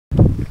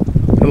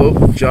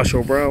Hello,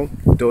 Joshua Brown,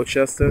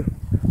 Dorchester,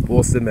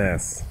 Boston,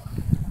 Mass.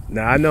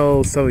 Now, I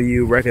know some of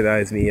you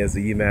recognize me as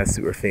a UMass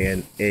super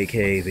fan,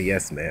 aka the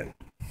Yes Man.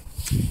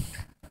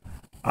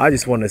 I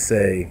just want to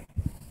say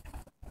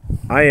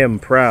I am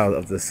proud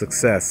of the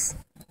success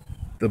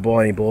the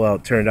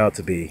BlarneyBlowout turned out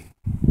to be.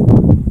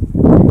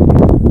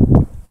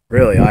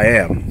 Really, I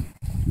am.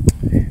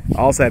 I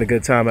also had a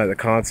good time at the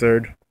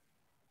concert,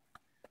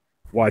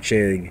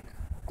 watching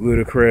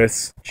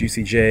Ludacris,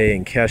 Juicy J,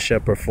 and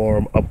Kesha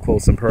perform up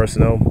close and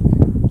personal.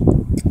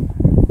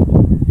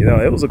 You know,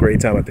 it was a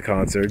great time at the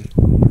concert,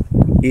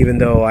 even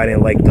though I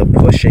didn't like the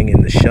pushing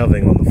and the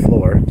shoving on the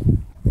floor.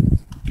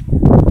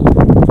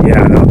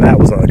 Yeah, no, that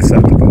was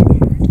unacceptable.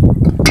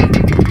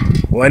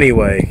 Well,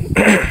 anyway,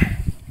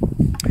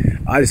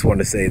 I just want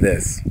to say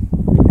this.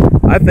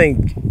 I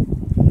think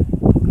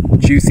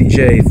Juicy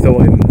J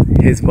throwing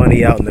his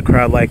money out in the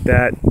crowd like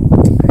that,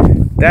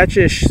 that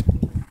just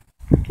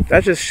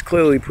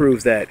clearly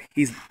proves that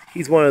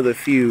he's one of the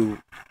few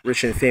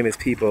rich and famous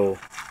people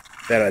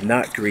that are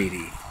not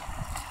greedy.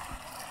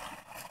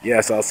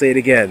 Yes, I'll say it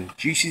again.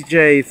 Juicy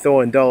J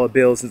throwing dollar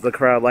bills into the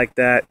crowd like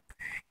that,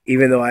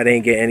 even though I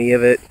didn't get any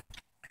of it,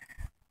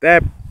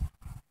 that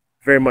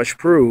very much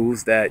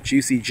proves that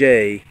Juicy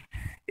J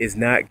is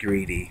not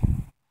greedy.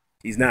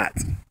 He's not.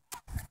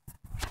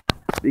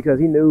 Because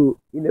he knew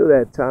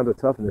that times are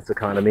tough in this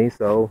economy,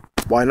 so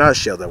why not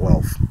share their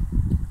wealth?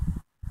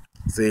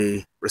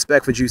 See,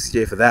 respect for Juicy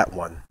J for that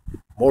one.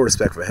 More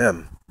respect for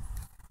him.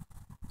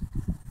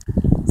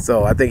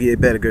 So I think he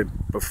had a good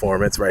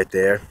performance right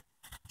there.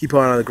 He put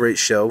on a great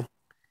show.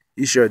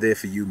 He sure did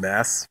for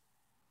UMass.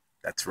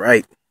 That's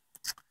right.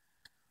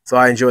 So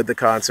I enjoyed the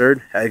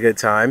concert, had a good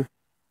time.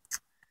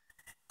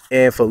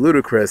 And for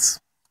Ludacris,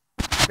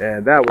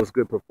 man, that was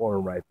good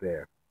performing right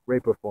there.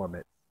 Great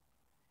performance.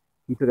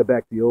 He took it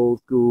back to the old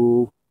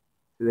school,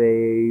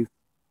 today's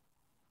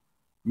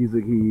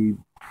music he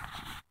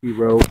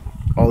wrote,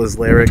 all his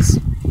lyrics.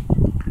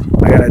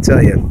 I gotta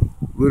tell you,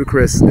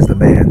 Ludacris is the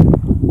man.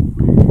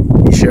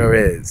 He sure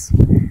is.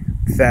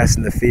 Fast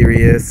and the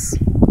Furious,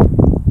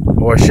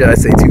 or should I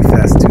say Too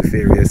Fast and Too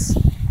Furious,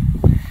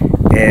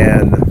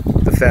 and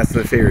the Fast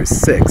and the Furious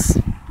 6.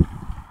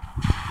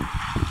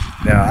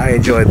 Now, I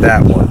enjoyed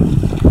that one.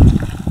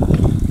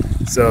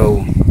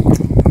 So,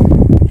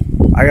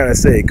 I gotta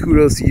say,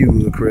 kudos to you,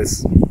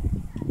 Ludacris.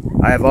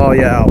 I have all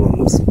your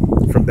albums,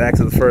 from Back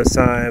to the First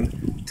Time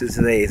to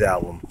today's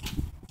album.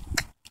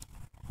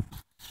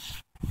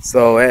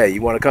 So, hey,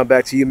 you want to come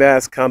back to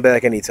UMass? Come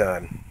back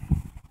anytime.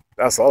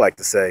 That's all I like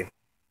to say.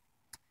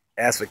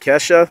 As for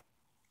Kesha,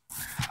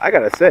 I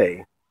gotta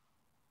say,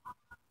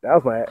 that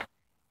was my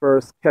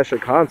first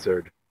Kesha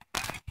concert.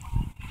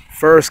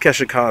 First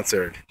Kesha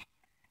concert.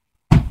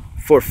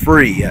 For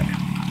free.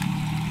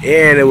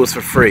 And it was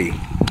for free.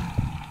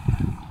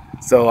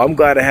 So I'm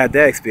glad I had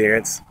that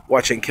experience,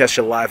 watching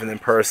Kesha live and in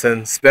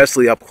person,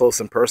 especially up close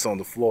and personal on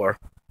the floor.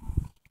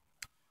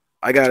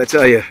 I gotta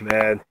tell you,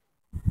 man,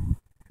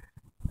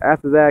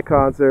 after that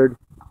concert,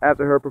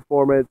 after her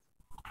performance,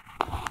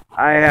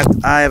 I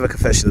have a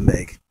confession to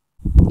make.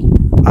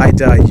 I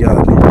died young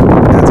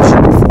after she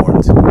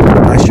performed.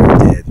 I sure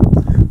did.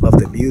 Loved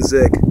the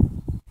music.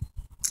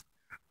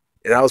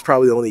 And I was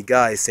probably the only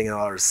guy singing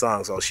all her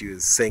songs while she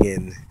was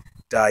singing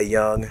Die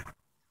Young,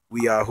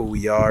 We Are Who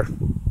We Are.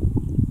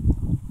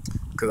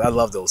 Because I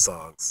love those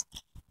songs.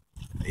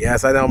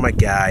 Yes, I know I'm a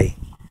guy.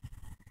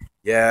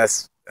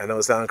 Yes, I know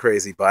it sounds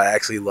crazy, but I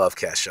actually love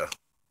Kesha.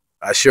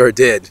 I sure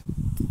did.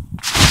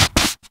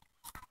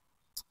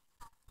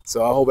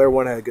 So I hope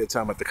everyone had a good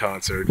time at the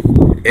concert.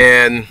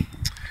 And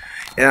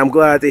I'm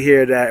glad to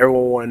hear that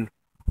everyone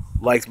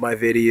liked my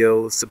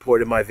videos,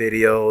 supported my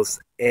videos,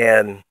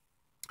 and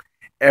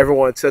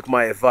everyone took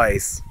my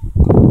advice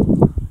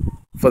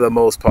for the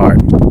most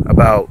part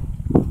about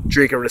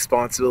drinking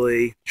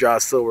responsibly,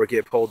 drive slower,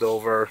 get pulled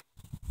over,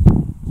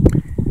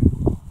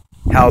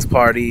 house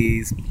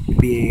parties,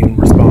 being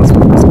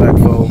responsible,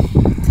 respectful.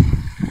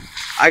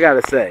 I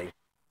gotta say,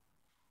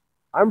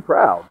 I'm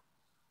proud.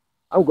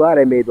 I'm glad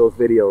I made those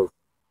videos.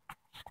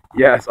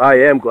 Yes, I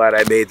am glad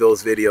I made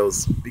those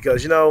videos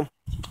because, you know,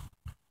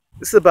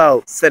 this is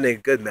about sending a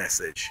good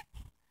message.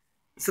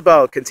 It's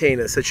about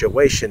containing a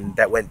situation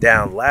that went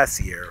down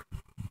last year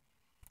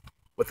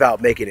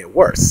without making it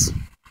worse.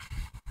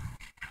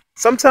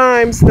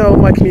 Sometimes, you know,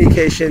 my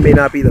communication may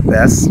not be the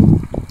best,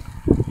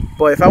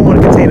 but if I want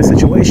to contain a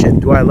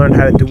situation, do I learn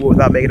how to do it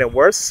without making it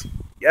worse?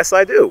 Yes,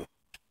 I do.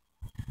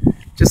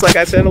 Just like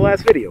I said in the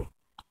last video.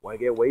 Want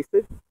to get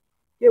wasted?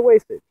 Get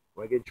wasted.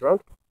 Want to get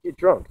drunk? Get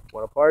drunk.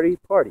 Want to party?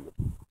 Party.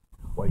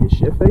 Want to get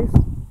shit-faced?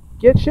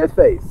 Get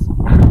shit-faced.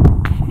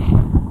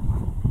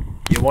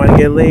 You want to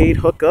get laid?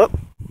 Hook up?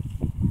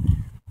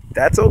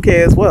 That's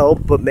okay as well,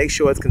 but make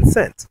sure it's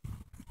consent.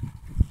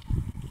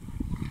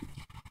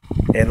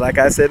 And like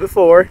I said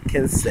before,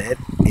 consent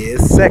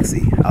is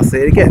sexy. I'll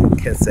say it again.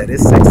 Consent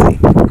is sexy.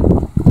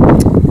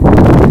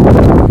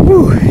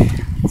 Whew.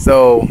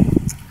 So,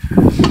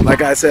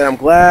 like I said, I'm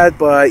glad,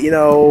 but, you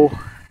know,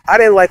 I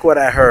didn't like what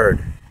I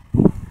heard.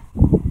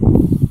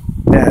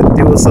 That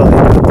there was some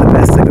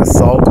domestic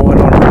assault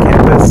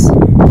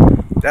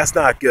That's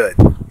not good.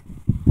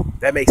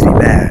 That makes me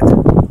mad.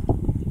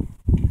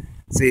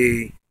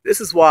 See,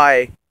 this is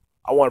why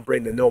I want to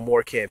bring the No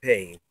More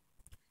campaign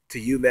to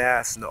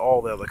UMass and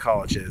all the other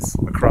colleges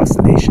across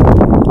the nation.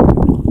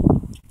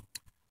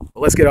 But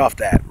let's get off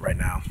that right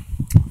now.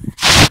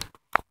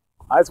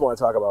 I just want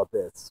to talk about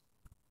this.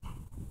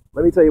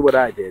 Let me tell you what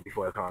I did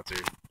before the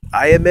concert.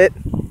 I admit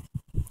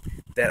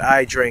that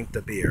I drank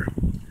the beer.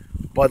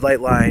 Bud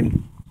Light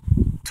Lime,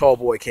 Tall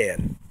Boy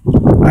can.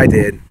 I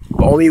did,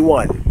 but only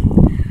one.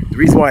 The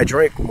reason why I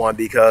drank one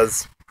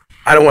because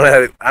I don't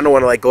want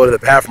to like go to the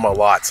bathroom a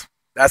lot.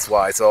 That's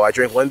why. So I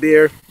drank one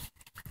beer.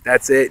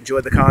 That's it.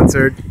 Enjoyed the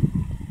concert.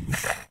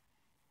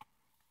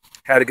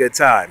 Had a good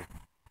time.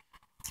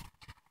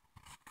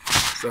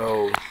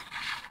 So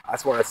I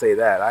just want to say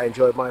that I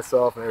enjoyed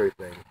myself and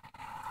everything.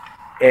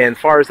 And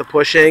as far as the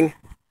pushing,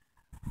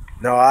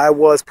 no, I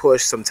was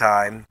pushed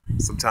sometimes.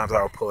 Sometimes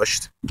I was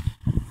pushed.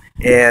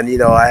 And, you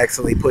know, I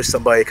accidentally pushed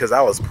somebody because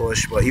I was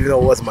pushed. But even though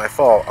it wasn't my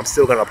fault, I'm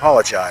still going to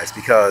apologize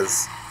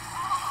because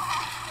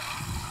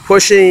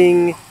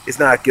pushing is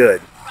not good.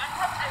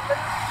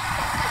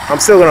 I'm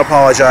still going to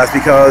apologize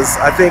because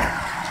I think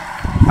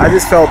I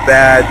just felt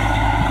bad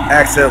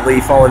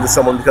accidentally falling into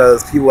someone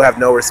because people have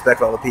no respect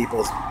for other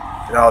people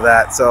and all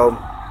that. So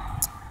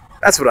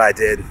that's what I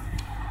did.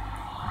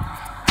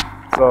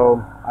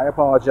 So I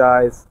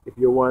apologize if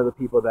you're one of the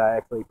people that I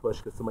accidentally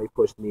pushed because somebody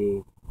pushed me.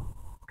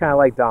 It's kind of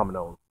like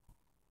dominoes.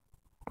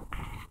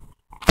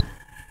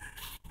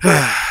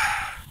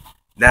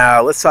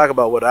 Now let's talk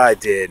about what I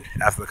did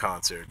after the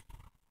concert.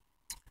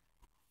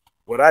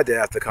 What I did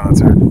after the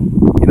concert,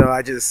 you know,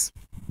 I just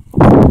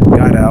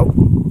got out,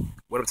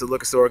 went up to the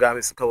liquor store, got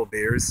me some couple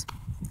beers.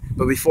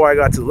 But before I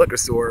got to the liquor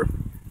store,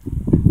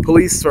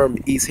 police from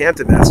East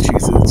Hampton,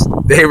 Massachusetts,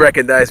 they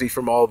recognized me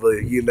from all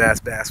the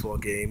UMass basketball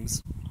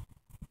games.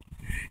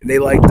 And they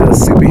liked the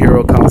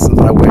superhero costumes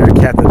I wear,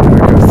 Captain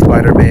America,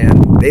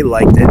 Spider-Man. They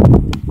liked it.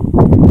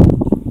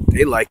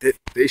 They liked it.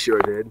 They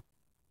sure did.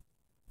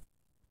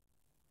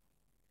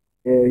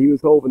 And he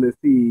was hoping to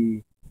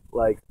see,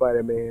 like,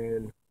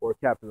 Spider-Man or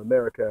Captain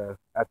America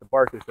at the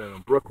Barclays Center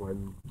in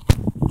Brooklyn.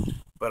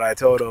 But I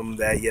told him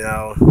that, you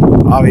know,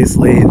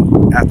 obviously,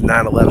 after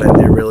 9/11,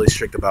 they're really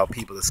strict about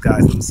people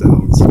disguising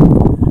themselves.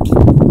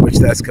 Which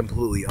that's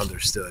completely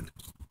understood.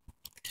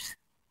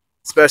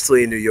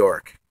 Especially in New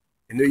York.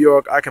 In New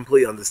York, I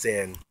completely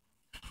understand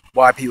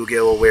why people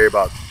get a little weary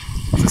about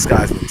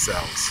disguising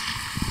themselves.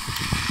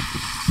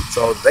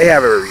 So they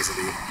have every reason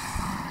to be.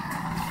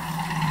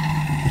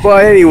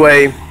 But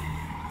anyway,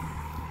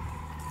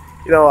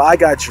 you know, I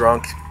got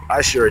drunk.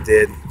 I sure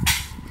did.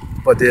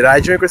 But did I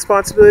drink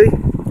responsibly?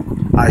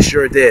 I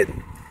sure did.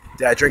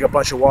 Did I drink a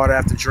bunch of water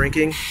after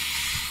drinking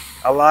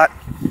a lot?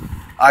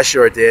 I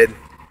sure did.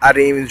 I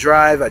didn't even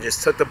drive. I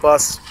just took the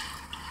bus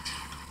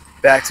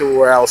back to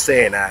where I was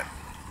staying at.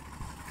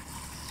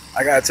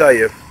 I gotta tell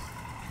you,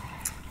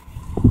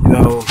 you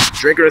know,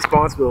 drinking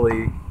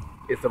responsibly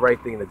is the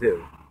right thing to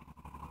do.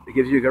 It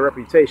gives you a good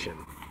reputation.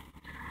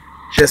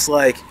 Just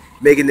like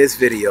making this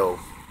video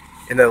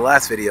and the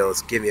last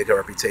videos give me a good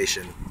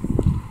reputation.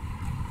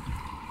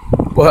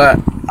 But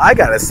I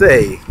gotta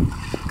say,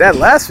 that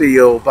last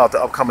video about the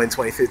upcoming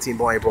 2015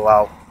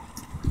 BlarneyBlowout,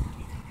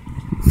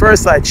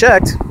 first I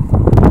checked,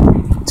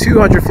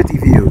 250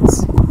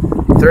 views.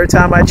 Third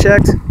time I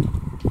checked,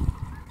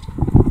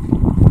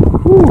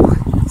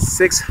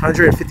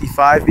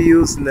 655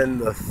 views, and then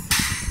the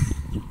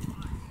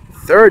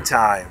third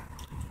time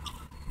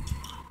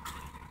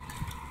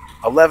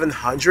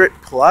 1100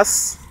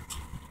 plus,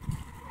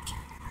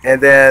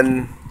 and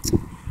then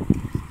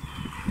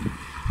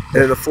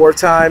the fourth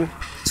time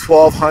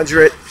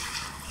 1200.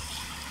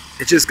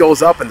 It just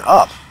goes up and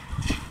up.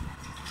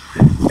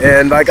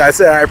 And like I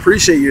said, I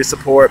appreciate your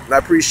support. I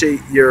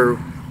appreciate your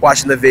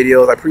watching the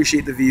videos. I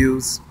appreciate the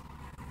views.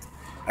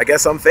 I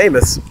guess I'm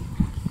famous.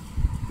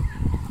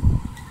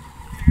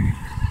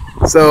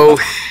 So,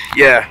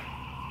 yeah.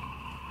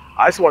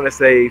 I just want to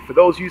say, for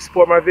those of you who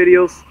support my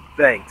videos,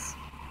 thanks.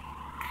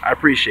 I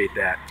appreciate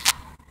that.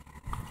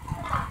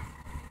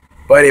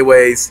 But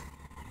anyways,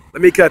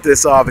 let me cut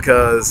this off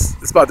because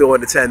it's about to go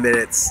into 10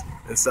 minutes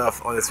and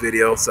stuff on this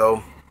video.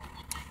 So,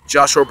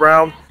 Joshua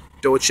Brown,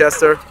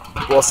 Dorchester,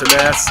 Boston,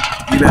 Mass,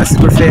 UMass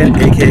Superfan,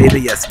 aka the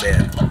Yes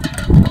Man.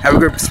 Have a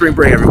good spring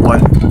break,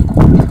 everyone.